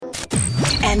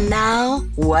And now,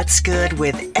 what's good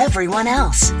with everyone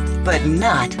else, but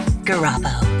not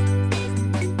Garabo?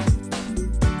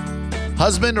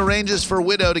 Husband arranges for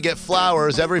widow to get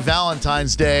flowers every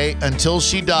Valentine's Day until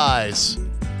she dies.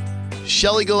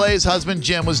 Shelley Goulet's husband,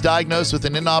 Jim, was diagnosed with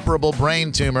an inoperable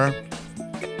brain tumor.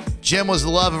 Jim was the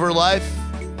love of her life,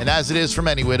 and as it is for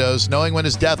many widows, knowing when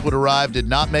his death would arrive did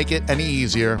not make it any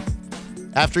easier.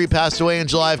 After he passed away in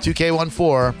July of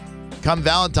 2K14, come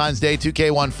Valentine's Day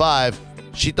 2K15,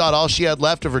 she thought all she had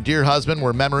left of her dear husband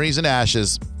were memories and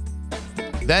ashes.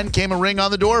 Then came a ring on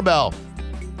the doorbell.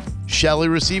 Shelley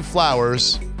received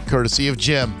flowers, courtesy of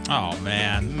Jim. Oh,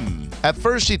 man. At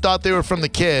first, she thought they were from the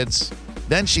kids.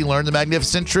 Then she learned the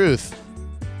magnificent truth.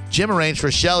 Jim arranged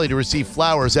for Shelley to receive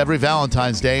flowers every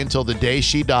Valentine's Day until the day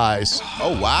she dies.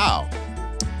 Oh, wow.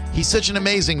 He's such an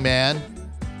amazing man,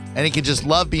 and he can just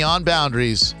love beyond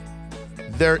boundaries.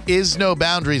 There is no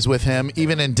boundaries with him,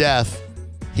 even in death.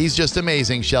 He's just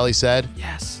amazing, Shelley said.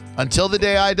 Yes. Until the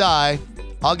day I die,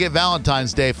 I'll get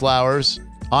Valentine's Day flowers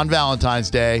on Valentine's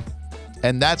Day,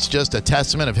 and that's just a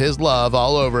testament of his love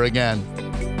all over again.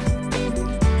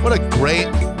 What a great,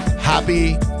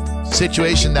 happy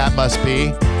situation that must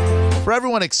be for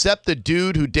everyone except the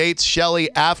dude who dates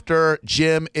Shelley after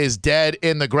Jim is dead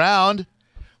in the ground.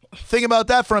 Think about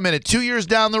that for a minute. 2 years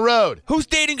down the road. Who's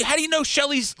dating? How do you know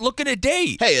Shelley's looking to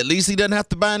date? Hey, at least he doesn't have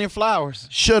to buy any flowers.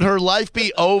 Should her life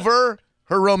be over?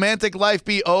 Her romantic life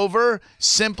be over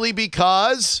simply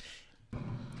because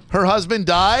her husband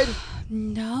died?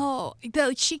 No,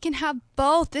 she can have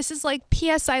both. This is like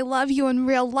P.S. I love you in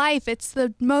real life. It's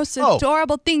the most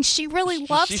adorable thing. She really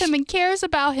loves him and cares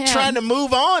about him. Trying to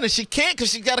move on, and she can't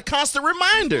because she's got a constant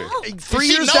reminder. 3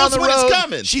 She years knows down the when road, it's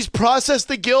coming. she's processed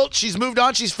the guilt. She's moved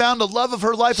on. She's found a love of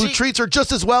her life who treats her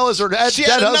just as well as her dead She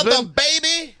had another husband.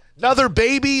 baby. Another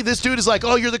baby. This dude is like,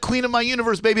 oh, you're the queen of my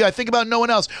universe, baby. I think about no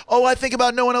one else. Oh, I think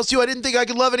about no one else, too. I didn't think I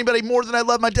could love anybody more than I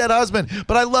love my dead husband.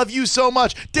 But I love you so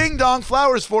much. Ding dong,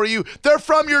 flowers for you. They're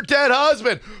from your dead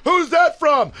husband. Who's that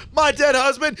from? My dead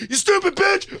husband. You stupid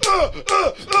bitch.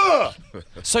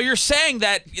 So you're saying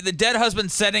that the dead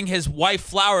husband sending his wife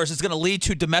flowers is going to lead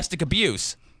to domestic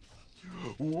abuse?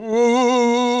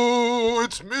 Whoa,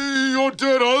 it's me, your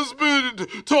dead husband,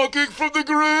 talking from the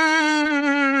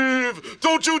grave.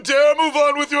 Don't you dare move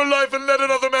on with your life and let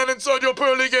another man inside your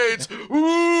pearly gates.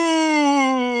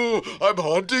 Ooh, I'm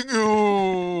haunting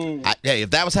you. Hey, if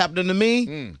that was happening to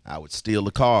me, I would steal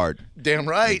a card. Damn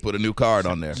right. Put a new card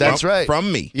on there. That's right.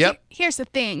 From me. Yep. Here's the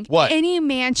thing. What? Any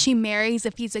man she marries,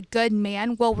 if he's a good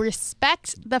man, will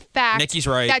respect the fact Nikki's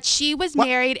right. that she was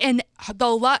married and the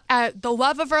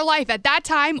love of her life at that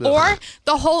time, or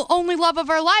the whole only love of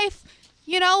her life,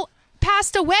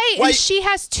 passed away. Why- And she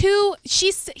has two.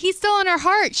 He's still in her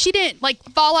heart. She didn't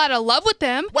fall out of love with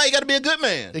him. Why you got to be a good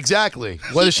man? Exactly.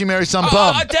 Whether she marries some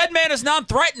bum. A dead man is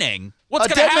non-threatening. What's A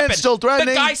going to dead happen? man's still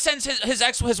threatening. The guy sends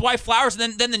his wife flowers,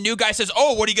 and then the new guy says,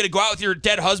 "Oh, what are you going to go out with your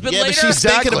dead husband Yeah, later?" but she's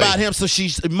Exactly. thinking about him, so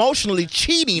she's emotionally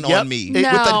cheating Yep. on me No.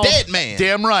 with a dead man.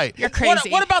 Damn right. You're crazy.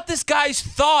 What about this guy's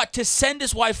thought to send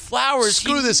his wife flowers?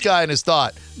 Screw this guy and his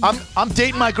thought. I'm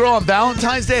dating my girl on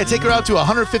Valentine's Day. I take her out to a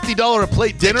 $150 a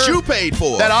plate dinner. That you paid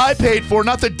for. That I paid for,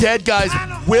 not the dead guy's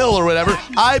will or whatever.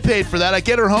 I paid for that. I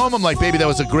get her home. I'm like, baby, that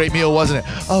was a great meal, wasn't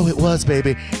it? Oh, it was,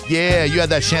 baby. Yeah, you had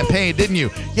that champagne, didn't you?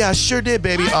 Yeah, I sure did,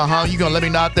 baby. Uh-huh. You gonna let me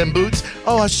knot them boots?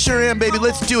 Oh, I sure am, baby.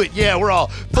 Let's do it. Yeah, we're all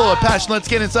full of passion. Let's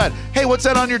get inside. Hey, what's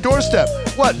that on your doorstep?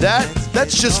 What, that?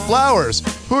 That's just flowers.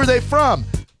 Who are they from?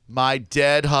 My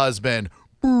dead husband.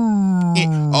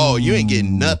 Oh, you ain't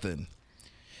getting nothing.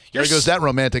 There goes that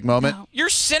romantic moment. Your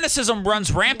cynicism runs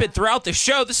rampant throughout the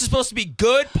show. This is supposed to be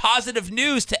good, positive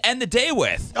news to end the day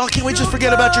with. Oh, can we just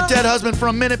forget about your dead husband for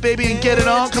a minute, baby, and get it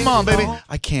on? Come on, baby.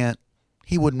 I can't.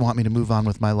 He wouldn't want me to move on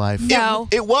with my life. No.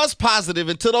 It was positive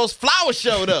until those flowers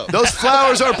showed up. Those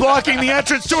flowers are blocking the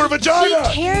entrance to her He vagina.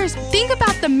 cares. Think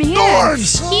about the man.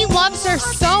 Thorns. He loves her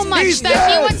so much He's that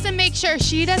dead. he wants to make sure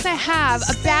she doesn't have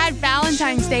a bad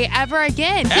Valentine's Day ever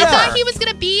again. He Ever. thought he was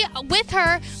going to be with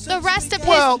her the rest of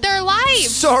their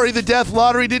lives. Sorry the death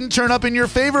lottery didn't turn up in your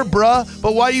favor, bruh,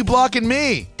 but why are you blocking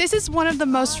me? This is one of the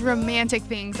most romantic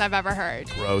things I've ever heard.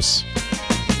 Gross.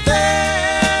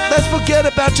 Let's forget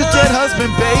about your dead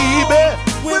husband,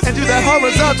 baby, and do that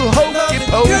horizontal hokey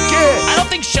pokey. I don't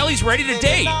think Shelley's ready to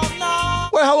date.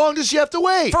 Well, how long does she have to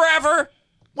wait? Forever.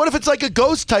 What if it's like a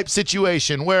ghost type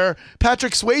situation where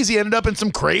Patrick Swayze ended up in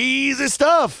some crazy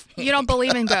stuff? You don't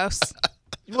believe in ghosts.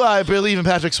 Well, I believe in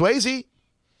Patrick Swayze.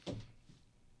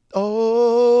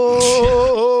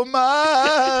 Oh,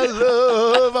 my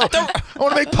love.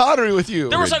 want to make pottery with you.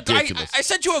 There was Ridiculous. I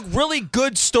sent you a really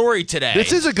good story today.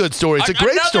 This is a good story. It's a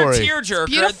great Another story. tearjerker.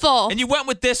 Beautiful. And you went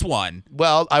with this one.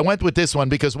 Well, I went with this one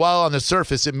because while on the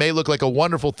surface it may look like a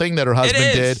wonderful thing that her husband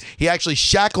is. did, he actually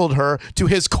shackled her to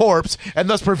his corpse and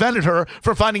thus prevented her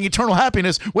from finding eternal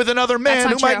happiness with another man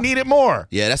who not might true. need it more.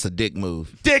 Yeah, that's a dick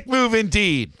move. Dick move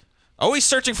indeed. Always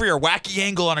searching for your wacky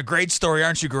angle on a great story,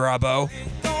 aren't you, Garabo?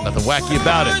 Nothing wacky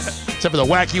about it. Except for the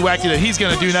wacky that he's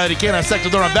going to do now that he can't have sex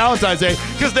with her on Valentine's Day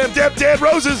because them dead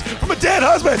roses from a dead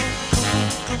husband.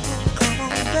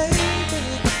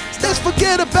 Let's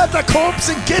forget about the corpse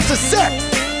and get to sex.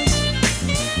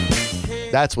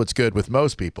 That's what's good with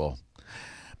most people,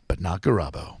 but not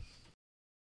Garabo.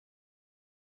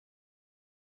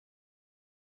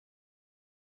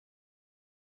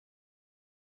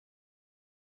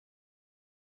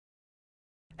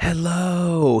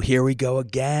 Hello, here we go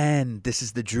again. This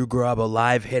is the Drew Garabo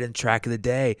live hidden track of the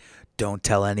day. Don't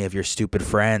tell any of your stupid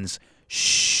friends.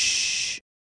 Shh.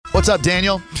 What's up,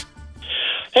 Daniel?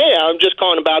 Hey, I'm just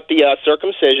calling about the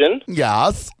circumcision.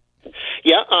 Yes.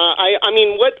 Yeah, I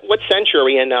mean, what century are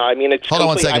we in now? I mean, it's Hold on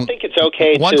one second. I think it's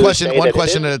okay. One to question say that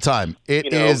at it a time.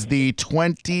 It is the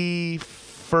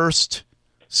 21st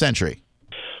century.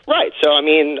 Right. So, I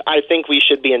mean, I think we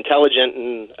should be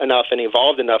intelligent enough and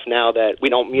evolved enough now that we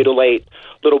don't mutilate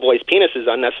little boys' penises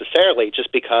unnecessarily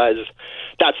just because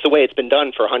that's the way it's been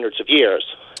done for hundreds of years.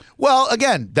 Well,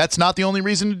 again, that's not the only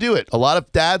reason to do it. A lot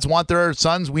of dads want their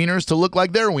sons' wieners to look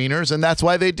like their wieners, and that's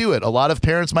why they do it. A lot of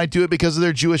parents might do it because of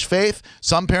their Jewish faith.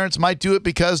 Some parents might do it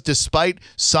because, despite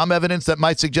some evidence that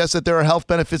might suggest that there are health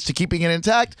benefits to keeping it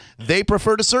intact, they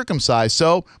prefer to circumcise.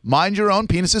 So, mind your own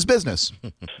penis's business.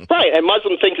 Right, and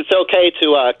Muslims think it's okay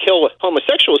to kill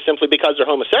homosexuals simply because they're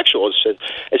homosexuals.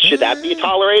 Should that be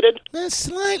tolerated? That's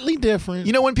slightly different.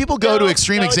 You know, when people go to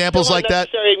extreme examples like that,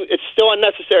 it's still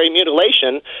unnecessary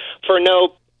mutilation for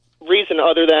no reason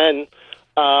other than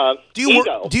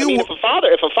ego.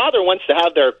 If a father wants to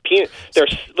have their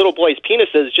little boys'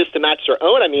 penises just to match their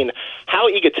own, I mean, how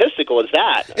egotistical is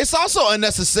that? It's also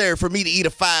unnecessary for me to eat a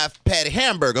 5-patty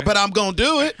hamburger, but I'm going to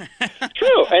do it.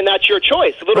 True, and that's your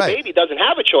choice. The little Right. baby doesn't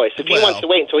have a choice. If he Well- wants to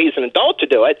wait until he's an adult to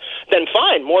do it, then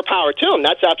fine, more power to him.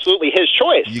 That's absolutely his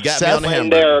choice. You got Seth, me on the When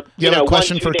hamburger. they're You have a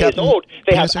question 1-2 for days Captain old,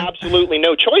 they have Peterson? absolutely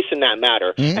no choice in that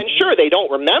matter. And sure, they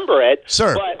don't remember it.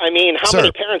 Sir. But I mean, how Sir.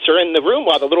 many parents are in the room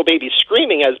while the little baby's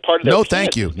screaming as part of their No, penis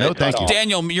thank you. is No, cut thank you. off?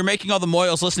 Daniel, you're making all the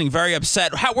moyles listening very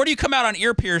upset. Where do you come out on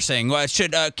ear piercing?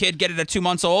 Should a kid get it at 2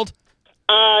 months old?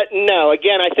 No.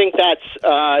 Again, I think that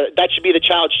should be the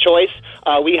child's choice.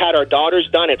 We had our daughters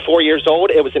done at 4 years old.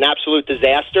 It was an absolute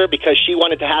disaster because she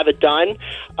wanted to have it done.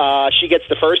 She gets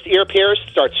the first ear pierced,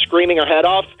 starts screaming her head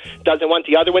off, doesn't want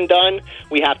the other one done.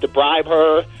 We have to bribe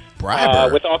her.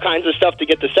 With all kinds of stuff to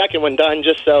get the second one done,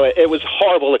 just so it was a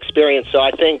horrible experience. So I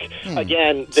think,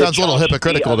 again, the Sounds a little child should be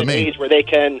hypocritical of to an me. age where they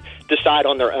can decide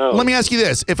on their own. let me ask you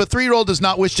this. If a 3-year-old does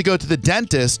not wish to go to the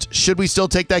dentist, should we still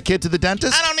take that kid to the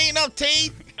dentist? I don't need no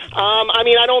teeth. I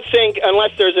mean, I don't think, unless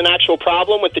there's an actual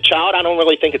problem with the child, I don't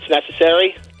really think it's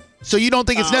necessary. So you don't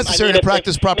think it's necessary I mean, to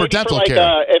practice proper maybe for dental like,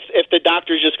 care? If the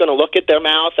doctor's just going to look at their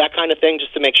mouth, that kind of thing,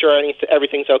 just to make sure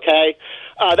everything's okay.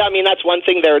 I mean, that's one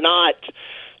thing. They're not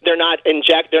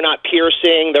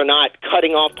piercing, they're not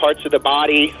cutting off parts of the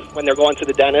body when they're going to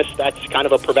the dentist. That's kind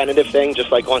of a preventative thing,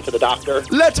 just like going to the doctor.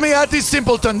 Let me at this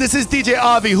simpleton. This is DJ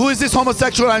Avi. Who is this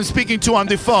homosexual I'm speaking to on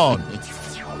the phone?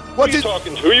 Who are you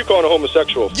talking to? Who are you calling a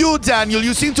homosexual? You, Daniel,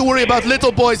 you seem to worry about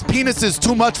little boys' penises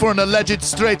too much for an alleged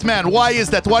straight man. Why is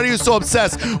that? Why are you so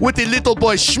obsessed with the little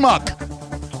boy schmuck?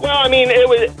 Well, I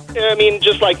mean,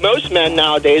 just like most men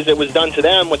nowadays, it was done to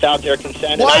them without their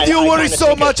consent. Why And do you I worry kinda so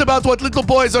think much about what little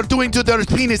boys are doing to their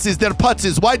penises, their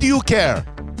putzes? Why do you care?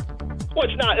 Well,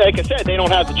 it's not, like I said, they don't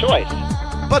have the choice.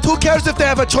 But who cares if they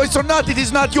have a choice or not? It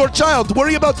is not your child.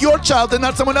 Worry about your child and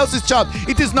not someone else's child.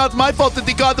 It is not my fault that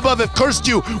the God above have cursed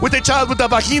you with a child with a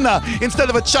vagina instead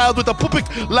of a child with a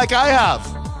pupik like I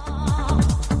have.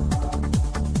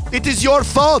 It is your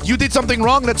fault. You did something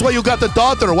wrong. That's why you got the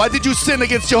daughter. Why did you sin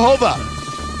against Jehovah?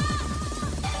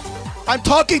 I'm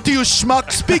talking to you,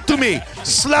 schmuck. Speak to me.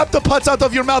 Slap the putz out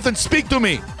of your mouth and speak to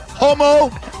me.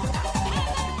 Homo.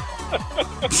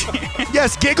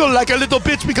 Yes, giggle like a little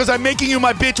bitch because I'm making you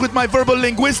my bitch with my verbal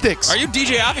linguistics. Are you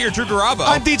DJ Avi or Drew Garabo?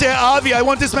 I'm DJ Avi. I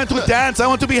want this man to dance. I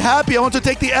want to be happy. I want to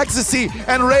take the ecstasy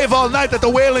and rave all night at the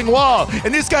Wailing Wall.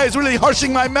 And this guy is really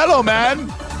harshing my mellow,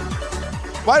 man.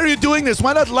 Why are you doing this?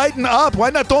 Why not lighten up?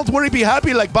 Why not don't worry, be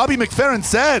happy like Bobby McFerrin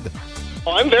said?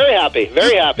 Oh, I'm very happy.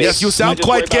 Very happy. Yes, you sound just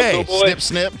quite worry gay. about little boys.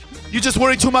 Snip. You just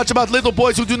worry too much about little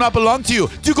boys who do not belong to you.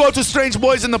 Do you go to strange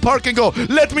boys in the park and go,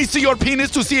 let me see your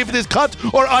penis to see if it is cut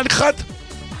or uncut?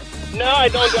 No, I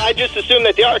don't. I just assume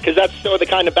that they are because that's the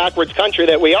kind of backwards country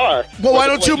that we are. Well, why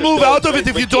don't you move out of it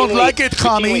if you don't like it,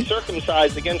 commie?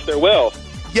 Circumcised against their will.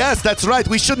 Yes, that's right.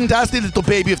 We shouldn't ask the little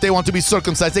baby if they want to be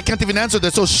circumcised. They can't even answer.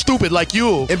 They're so stupid like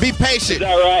you. And be patient. Is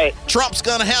that right? Trump's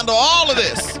gonna handle all of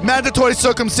this. Mandatory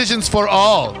circumcisions for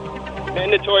all.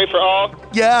 Mandatory for all?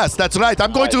 Yes, that's right.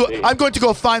 I'm going to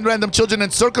go find random children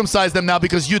and circumcise them now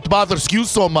because you bothers you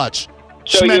so much.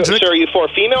 So are you for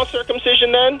female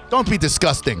circumcision then? Don't be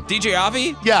disgusting. DJ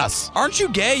Avi? Yes. Aren't you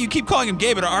gay? You keep calling him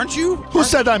gay, but aren't you? Who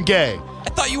said I'm gay? I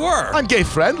thought you were. I'm gay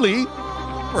friendly.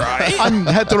 Right. I'm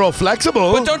hetero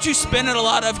flexible. But don't you spin at a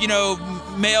lot of,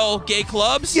 male gay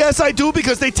clubs? Yes, I do,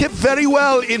 because they tip very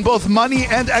well in both money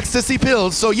and ecstasy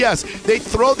pills. So yes, they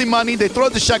throw the money, they throw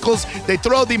the shekels, they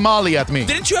throw the molly at me.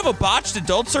 Didn't you have a botched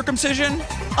adult circumcision?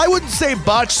 I wouldn't say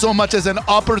botch so much as an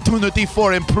opportunity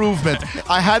for improvement.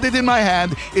 I had it in my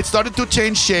hand, it started to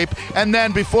change shape, and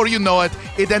then before you know it,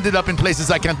 it ended up in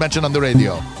places I can't mention on the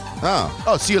radio.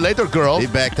 Oh, see you later, girl. he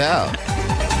backed out.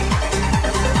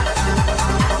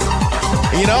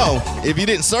 If you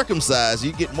didn't circumcise,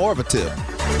 you get more of a tip.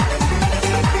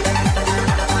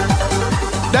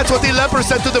 That's what the leper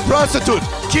said to the prostitute.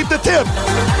 Keep the tip.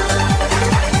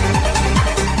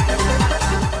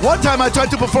 One time I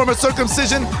tried to perform a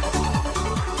circumcision.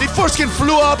 The foreskin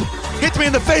flew up, hit me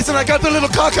in the face, and I got the little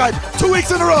cockeyed 2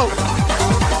 weeks in a row.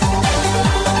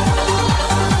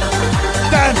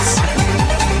 Dance.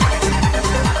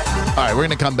 All right, we're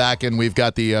going to come back, and we've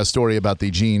got the story about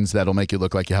the jeans that'll make you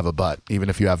look like you have a butt, even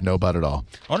if you have no butt at all.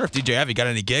 I wonder if DJ Avi got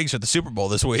any gigs at the Super Bowl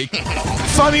this week.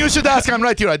 Funny you should ask. I'm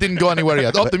right here. I didn't go anywhere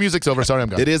yet. Oh, the music's over. Sorry, I'm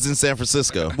gone. It is in San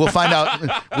Francisco. We'll find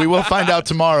out. We will find out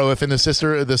tomorrow if in the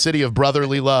city of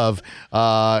brotherly love,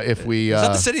 if we. Is that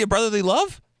the city of brotherly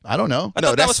love? I don't know. I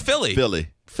thought that was Philly. Philly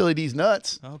Philly D's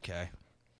nuts. Okay.